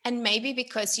 And maybe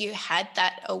because you had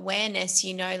that awareness,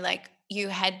 like you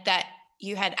had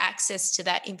access to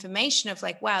that information of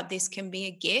like, wow, this can be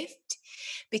a gift.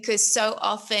 Because so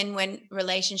often when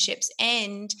relationships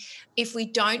end, if we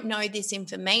don't know this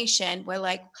information, we're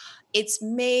like, it's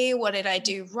me. What did I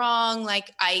do wrong?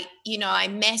 Like I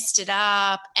messed it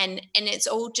up. And it's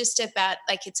all just about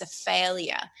like, it's a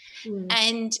failure.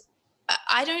 And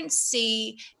I don't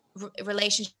see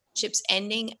relationships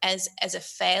ending as a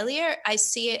failure. I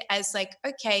see it as like,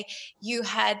 okay, you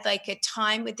had like a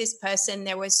time with this person.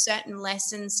 There were certain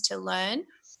lessons to learn,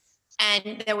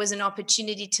 and there was an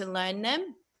opportunity to learn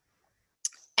them.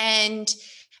 And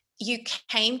you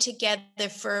came together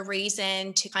for a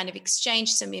reason, to kind of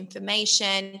exchange some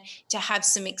information, to have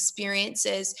some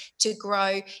experiences, to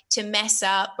grow, to mess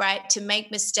up, right? To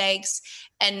make mistakes,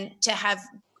 and to have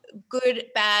good,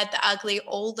 bad, the ugly,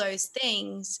 all those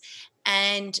things.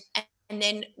 And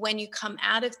then when you come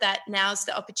out of that, now's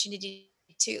the opportunity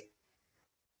to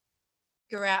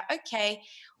figure out, okay,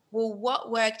 well,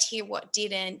 what worked here, what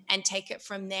didn't, and take it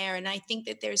from there. And I think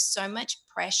that there's so much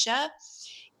pressure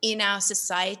in our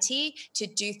society to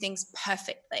do things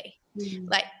perfectly.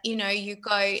 Like, you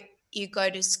go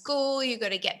to school, you got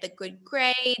to get the good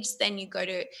grades, then you go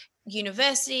to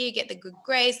university, you get the good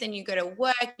grades, then you go to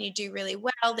work and you do really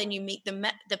well, then you meet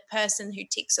the person who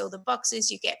ticks all the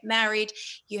boxes, you get married,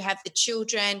 you have the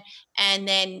children, and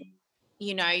then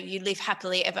you live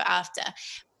happily ever after.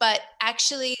 But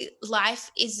actually life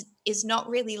is not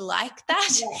really like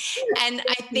that. And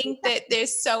I think that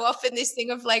there's so often this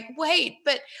thing of like, wait,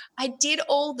 but I did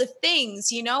all the things,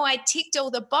 I ticked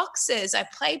all the boxes, I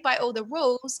played by all the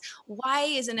rules. Why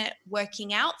isn't it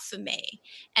working out for me?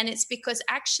 And it's because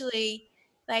actually,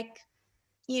 like,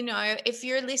 if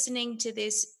you're listening to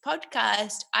this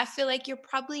podcast, I feel like you're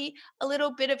probably a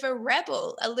little bit of a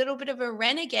rebel, a little bit of a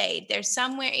renegade. There's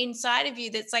somewhere inside of you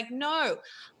that's like, no,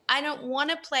 I don't want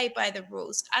to play by the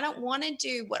rules. I don't want to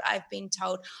do what I've been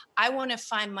told. I want to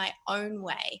find my own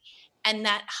way. And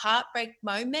that heartbreak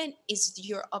moment is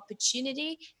your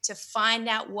opportunity to find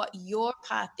out what your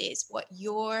path is, what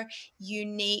your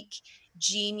unique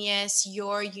genius,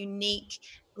 your unique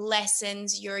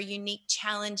lessons, your unique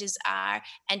challenges are,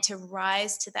 and to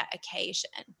rise to that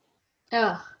occasion.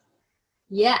 Oh,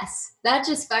 yes. That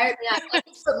just fired me up. I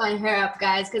just put my hair up,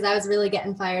 guys, because I was really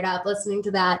getting fired up listening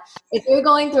to that. If you're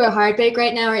going through a heartbreak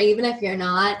right now, or even if you're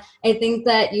not, I think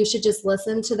that you should just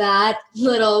listen to that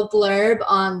little blurb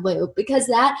on loop, because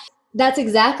that's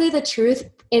exactly the truth.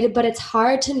 But it's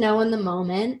hard to know in the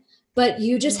moment, but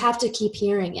you just have to keep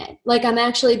hearing it. Like,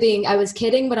 I was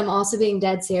kidding, but I'm also being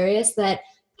dead serious, that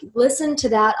listen to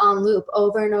that on loop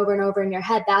over and over and over in your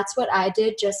head. That's what I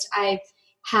did. I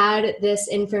had this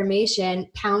information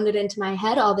pounded into my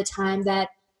head all the time that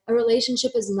a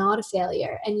relationship is not a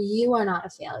failure, and you are not a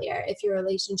failure if your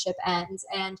relationship ends,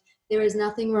 and there is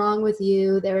nothing wrong with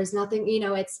you. There is nothing,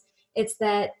 it's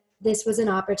that this was an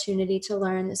opportunity to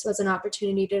learn. This was an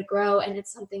opportunity to grow, and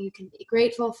it's something you can be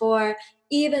grateful for,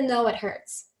 even though it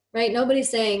hurts, right? Nobody's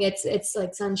saying it's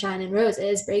like sunshine and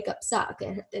roses. Breakups suck.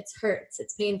 It hurts.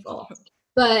 It's painful.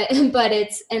 But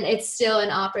it's still an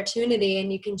opportunity,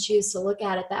 and you can choose to look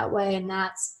at it that way. And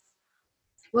that's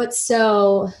what's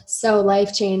so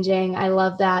life-changing. I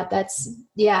love that. That's,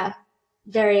 yeah,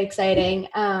 very exciting.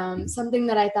 Something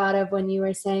that I thought of when you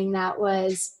were saying that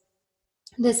was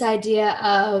this idea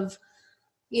of,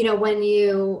 when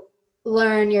you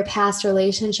learn your past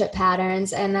relationship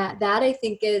patterns, and that I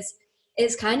think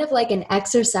is kind of like an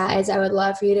exercise. I would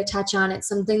love for you to touch on. It's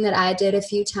something that I did a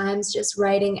few times, just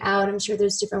writing out. I'm sure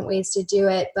there's different ways to do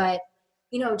it, but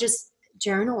just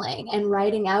journaling and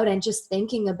writing out and just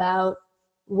thinking about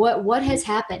what has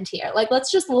happened here. Like,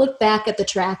 let's just look back at the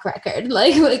track record.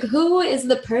 Like who is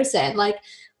the person? Like,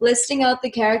 listing out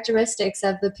the characteristics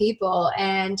of the people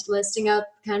and listing out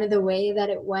kind of the way that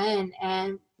it went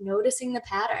and noticing the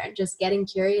pattern, just getting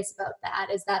curious about that.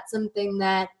 Is that something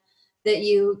that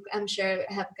you, I'm sure,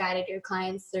 have guided your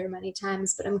clients through many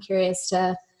times, but I'm curious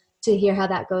to hear how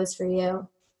that goes for you.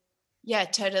 Yeah,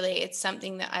 totally. It's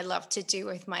something that I love to do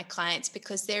with my clients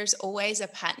because there's always a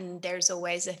pattern. There's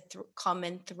always a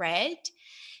common thread.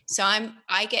 So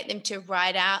I get them to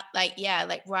write out,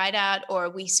 write out, or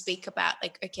we speak about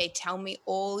okay, tell me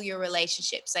all your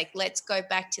relationships. Like, let's go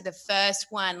back to the first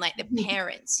one, like the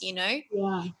parents,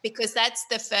 Yeah. because that's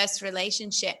the first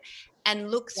relationship,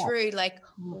 and look through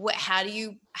how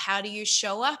do you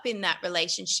show up in that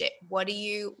relationship? What have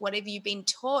you been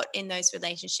taught in those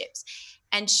relationships?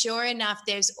 And sure enough,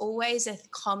 there's always a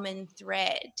common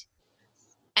thread.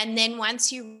 And then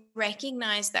once you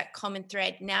recognize that common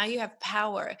thread, now you have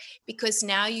power, because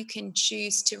now you can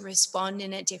choose to respond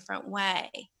in a different way.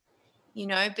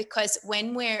 Because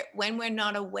when we're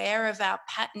not aware of our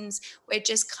patterns, we're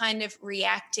just kind of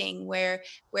reacting. We're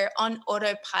on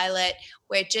autopilot.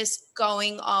 We're just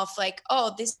going off like,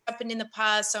 oh, this happened in the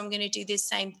past, so I'm going to do this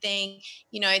same thing.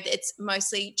 It's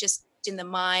mostly just in the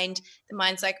mind. The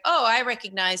mind's like, oh, I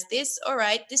recognize this. All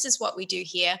right, this is what we do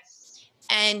here.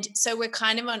 And so we're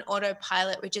kind of on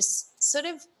autopilot. We're just sort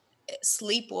of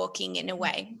sleepwalking in a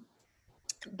way.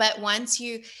 But once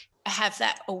you have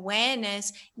that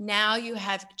awareness, now you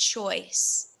have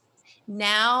choice.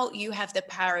 Now you have the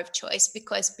power of choice,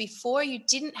 because before you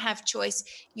didn't have choice,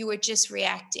 you were just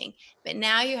reacting. But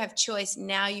now you have choice.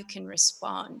 Now you can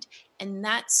respond. And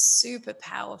that's super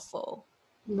powerful.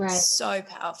 Right. So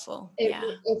powerful.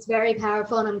 It's very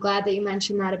powerful. And I'm glad that you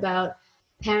mentioned that about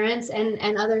parents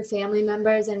and other family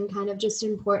members and kind of just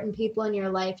important people in your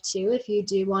life too. If you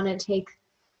do want to take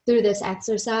through this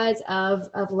exercise of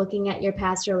looking at your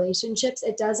past relationships,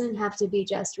 it doesn't have to be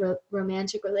just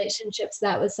romantic relationships.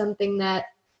 That was something that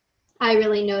I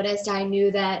really noticed. I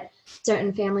knew that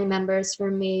certain family members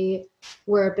for me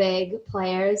were big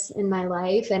players in my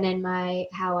life and in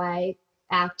how I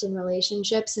act in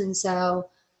relationships. And so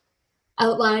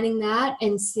outlining that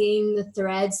and seeing the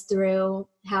threads through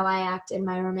how I act in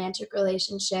my romantic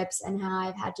relationships and how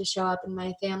I've had to show up in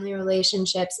my family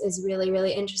relationships is really,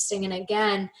 really interesting. And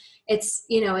again,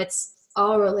 it's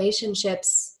all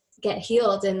relationships get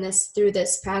healed through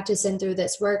this practice and through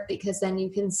this work, because then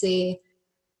you can see,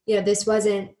 this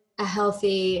wasn't a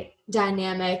healthy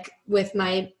dynamic with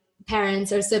my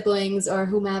parents or siblings or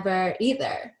whomever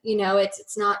either.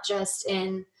 It's not just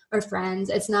in or friends.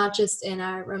 It's not just in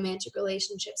our romantic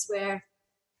relationships where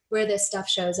this stuff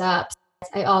shows up.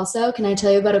 Can I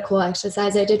tell you about a cool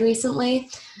exercise I did recently?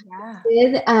 Yeah. I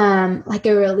did like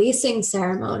a releasing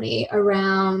ceremony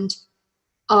around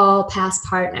all past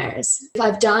partners.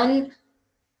 I've done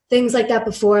things like that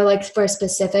before, like for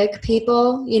specific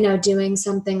people, doing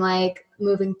something like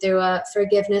moving through a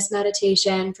forgiveness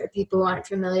meditation for people who aren't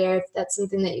familiar. If that's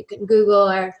something that you can Google,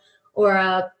 or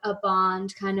a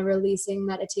bond kind of releasing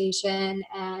meditation,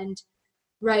 and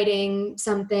writing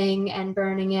something and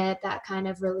burning it, that kind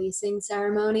of releasing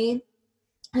ceremony.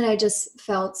 And I just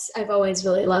felt I've always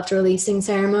really loved releasing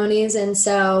ceremonies. And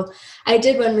so I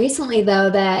did one recently, though,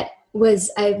 that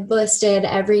was I listed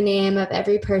every name of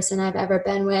every person I've ever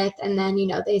been with. And then,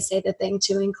 they say the thing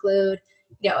to include,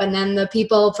 and then the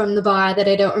people from the bar that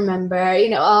I don't remember,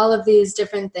 all of these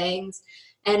different things.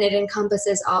 And it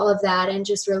encompasses all of that, and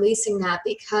just releasing that,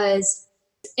 because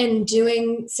in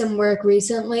doing some work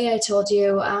recently, I told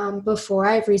you before,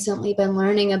 I've recently been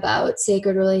learning about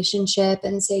sacred relationship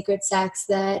and sacred sex,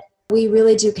 that we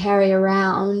really do carry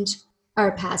around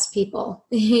our past people,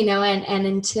 and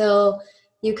until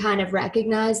you kind of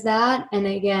recognize that. And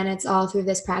again, it's all through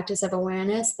this practice of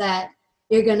awareness that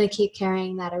you're going to keep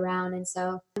carrying that around. And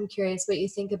so I'm curious what you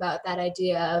think about that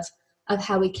idea of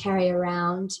how we carry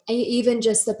around even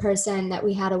just the person that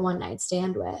we had a one night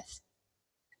stand with.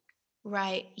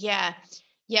 Right. Yeah.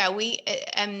 Yeah.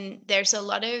 There's a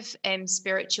lot of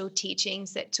spiritual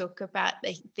teachings that talk about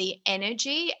the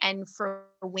energy, and for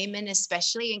women,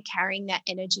 especially, in carrying that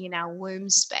energy in our womb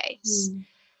space. Mm.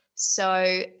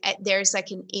 So there's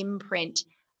like an imprint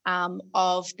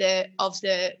of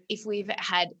the if we've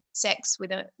had sex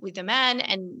with a man,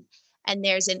 and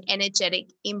there's an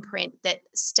energetic imprint that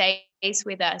stays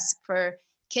with us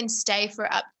can stay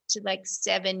for up to like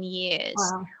 7 years.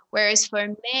 Wow. Whereas for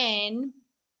men,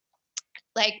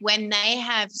 like when they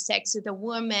have sex with a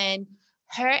woman,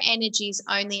 her energy is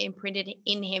only imprinted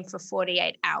in him for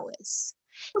 48 hours.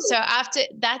 So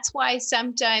that's why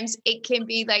sometimes it can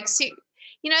be like,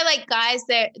 like guys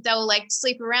that they'll like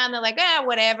sleep around. They're like,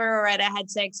 whatever. All right, I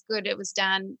had sex. Good. It was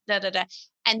done. Da, da, da.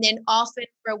 And then often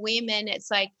for women,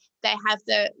 it's like they have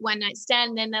the one night stand,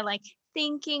 and then they're like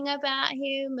thinking about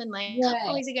him and like, oh,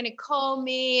 Right. is he going to call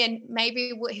me? And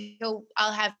maybe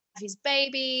I'll have his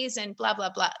babies and blah, blah,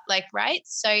 blah. Like, right.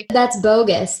 So That's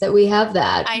bogus that we have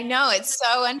that. I know, it's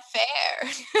so unfair.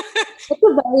 It's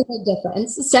a very big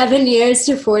difference. 7 years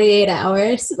to 48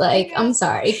 hours. Like, I'm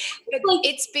sorry. But Like,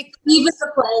 it's because even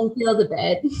the playing field a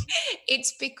bit.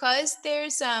 it's because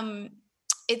there's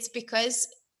it's because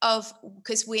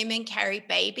women carry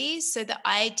babies. So the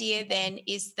idea then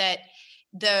is that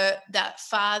that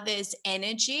father's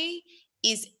energy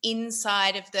is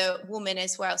inside of the woman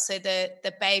as well. So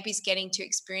the baby's getting to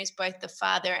experience both the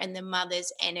father and the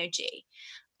mother's energy.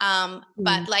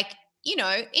 But like,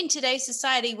 in today's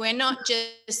society, we're not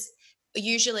just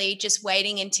usually just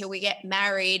waiting until we get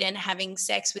married and having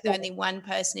sex with only one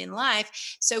person in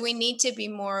life. So we need to be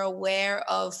more aware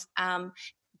of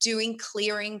doing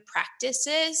clearing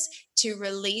practices to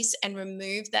release and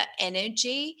remove that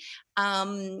energy,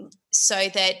 so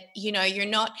that you're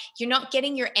not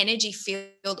getting your energy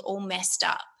field all messed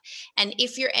up. And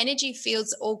if your energy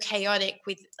field's all chaotic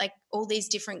with like all these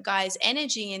different guys'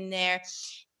 energy in there,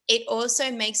 it also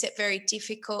makes it very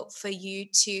difficult for you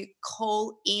to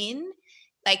call in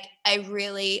like a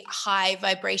really high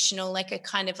vibrational, like a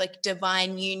kind of like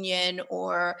divine union,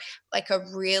 or like a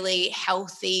really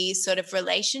healthy sort of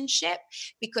relationship.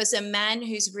 Because a man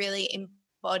who's really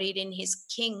embodied in his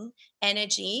king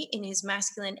energy, in his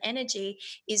masculine energy,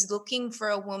 is looking for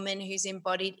a woman who's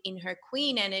embodied in her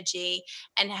queen energy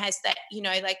and has that,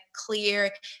 like clear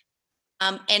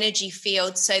energy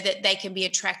field, so that they can be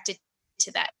attracted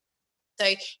to that.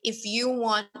 So if you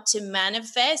want to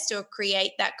manifest or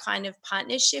create that kind of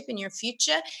partnership in your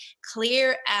future,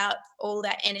 clear out all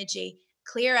that energy,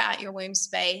 clear out your womb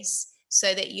space,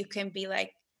 so that you can be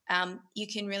like, you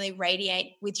can really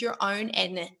radiate with your own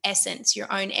essence,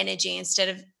 your own energy, instead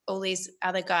of all these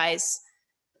other guys'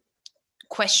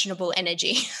 questionable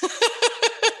energy.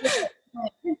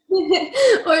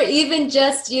 Or even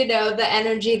just, the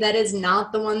energy that is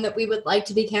not the one that we would like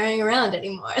to be carrying around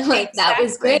anymore. Like, that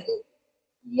was great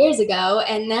years ago,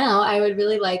 and now I would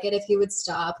really like it if you would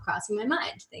stop crossing my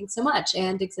mind. Thanks so much,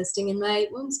 and existing in my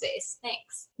womb space.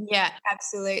 Thanks. Yeah,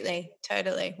 absolutely.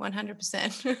 Totally.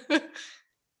 100%.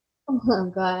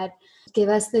 Oh God. Give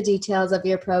us the details of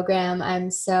your program. I'm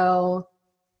so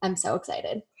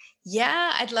excited.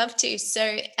 Yeah, I'd love to.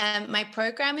 So my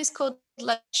program is called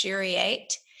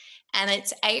Luxuriate, and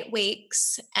it's 8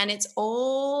 weeks, and it's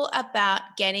all about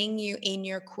getting you in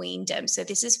your queendom. So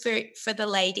this is for the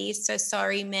ladies. So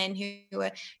sorry, men who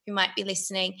might be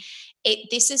listening.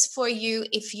 This is for you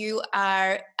if you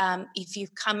are if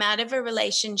you've come out of a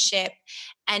relationship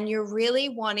and you're really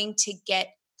wanting to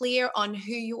get clear on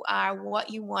who you are, what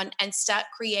you want, and start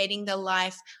creating the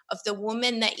life of the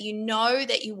woman that you know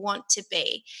that you want to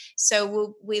be.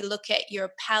 So we look at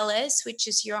your palace, which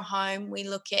is your home. We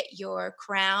look at your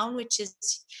crown, which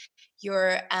is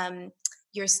your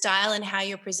style and how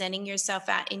you're presenting yourself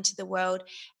out into the world,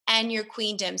 and your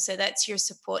queendom. So that's your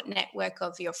support network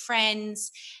of your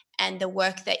friends and the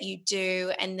work that you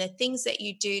do and the things that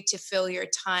you do to fill your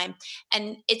time.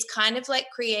 And it's kind of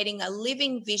like creating a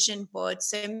living vision board.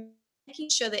 So making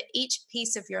sure that each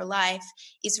piece of your life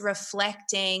is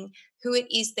reflecting who it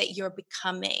is that you're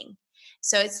becoming.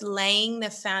 So it's laying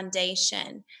the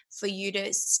foundation for you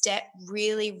to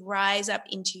really rise up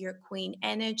into your queen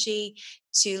energy,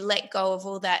 to let go of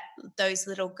all those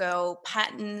little girl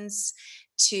patterns,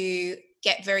 to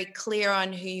get very clear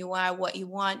on who you are, what you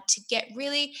want, to get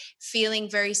really feeling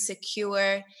very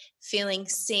secure, feeling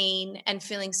seen, and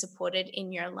feeling supported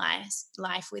in your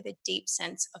life with a deep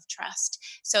sense of trust.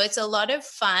 So it's a lot of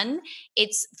fun.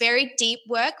 It's very deep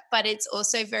work, but it's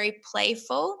also very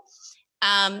playful.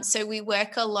 So we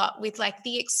work a lot with like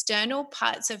the external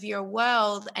parts of your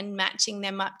world and matching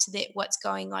them up to what's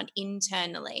going on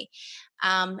internally.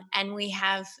 And we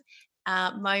have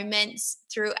moments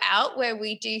throughout where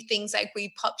we do things like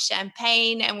we pop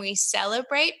champagne and we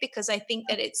celebrate, because I think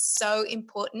that it's so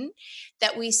important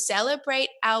that we celebrate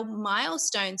our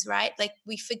milestones, right? Like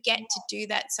we forget to do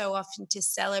that so often, to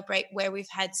celebrate where we've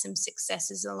had some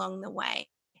successes along the way.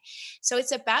 So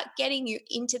it's about getting you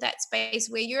into that space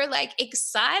where you're like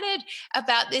excited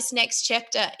about this next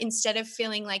chapter, instead of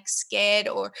feeling like scared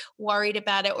or worried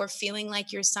about it, or feeling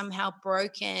like you're somehow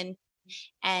broken,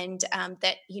 and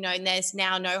that, there's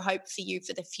now no hope for you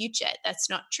for the future. That's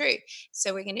not true.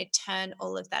 So we're going to turn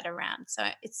all of that around. So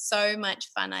it's so much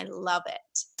fun. I love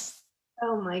it.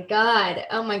 Oh my God.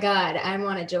 Oh my God. I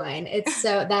want to join. That's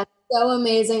so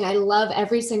amazing. I love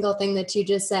every single thing that you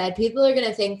just said. People are going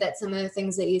to think that some of the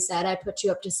things that you said, I put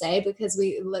you up to say, because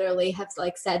we literally have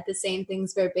like said the same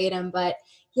things verbatim. But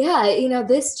yeah,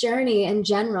 this journey in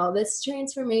general, this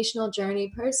transformational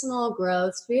journey, personal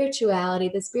growth, spirituality,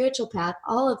 the spiritual path,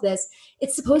 all of this,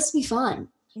 it's supposed to be fun.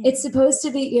 It's supposed to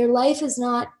be, your life is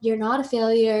not, you're not a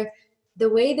failure. The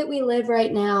way that we live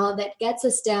right now, that gets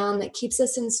us down, that keeps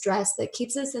us in stress, that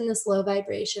keeps us in this low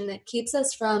vibration, that keeps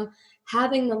us from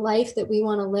having the life that we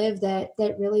want to live,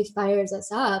 that really fires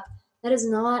us up, that's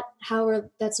not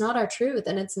our truth,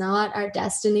 and it's not our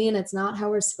destiny, and it's not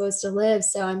how we're supposed to live.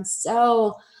 So I'm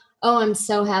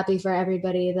so happy for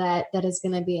everybody that is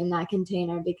going to be in that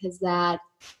container, because that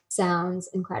sounds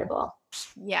incredible.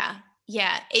 Yeah.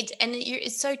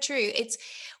 It's so true.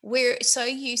 We're so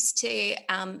used to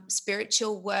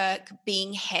spiritual work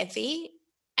being heavy,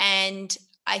 and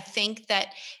I think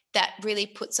that really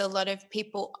puts a lot of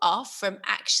people off from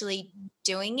actually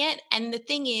doing it. And the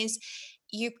thing is,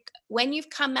 when you've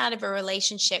come out of a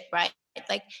relationship, right?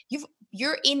 Like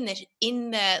you're in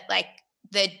the like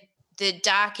the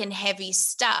dark and heavy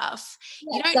stuff.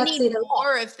 You don't need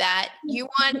more of that. You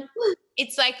want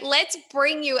It's like, let's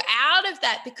bring you out of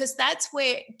that, because that's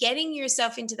where getting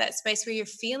yourself into that space where you're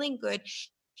feeling good,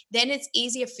 then it's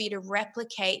easier for you to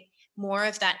replicate more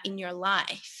of that in your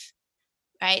life.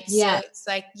 Right. Yeah.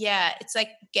 So it's like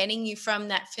getting you from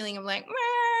that feeling of like,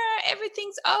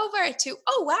 everything's over, to,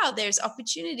 oh, wow, there's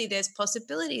opportunity, there's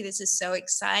possibility. This is so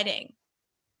exciting.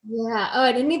 Yeah. Oh,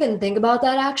 I didn't even think about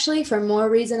that, actually, for more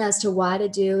reason as to why to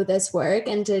do this work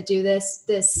and to do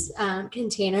this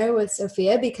container with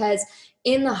Sophia, because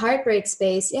in the heartbreak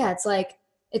space, yeah, it's like,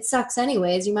 it sucks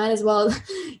anyways. You might as well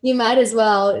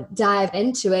dive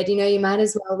into it. You might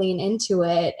as well lean into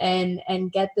it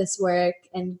and get this work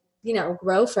and,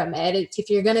 grow from it. If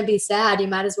you're going to be sad, you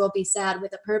might as well be sad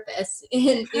with a purpose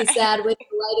and be sad with the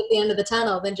light at the end of the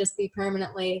tunnel than just be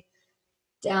permanently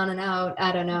down and out.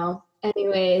 I don't know.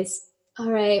 Anyways,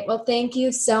 all right. Well, thank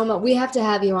you so much. We have to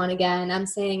have you on again. I'm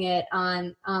saying it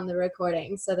on the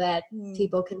recording so that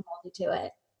people can hold you to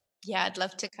it. Yeah, I'd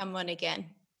love to come on again.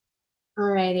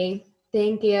 All righty.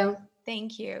 Thank you.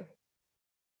 Thank you.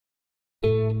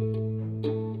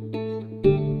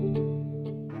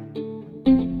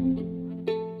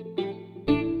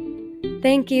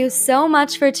 Thank you so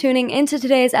much for tuning into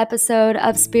today's episode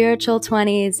of Spiritual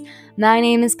 20s. My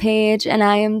name is Paige, and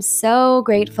I am so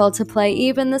grateful to play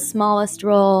even the smallest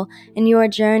role in your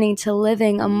journey to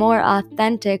living a more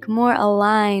authentic, more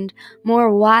aligned, more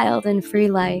wild and free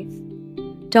life.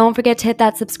 Don't forget to hit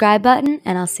that subscribe button,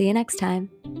 and I'll see you next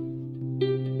time.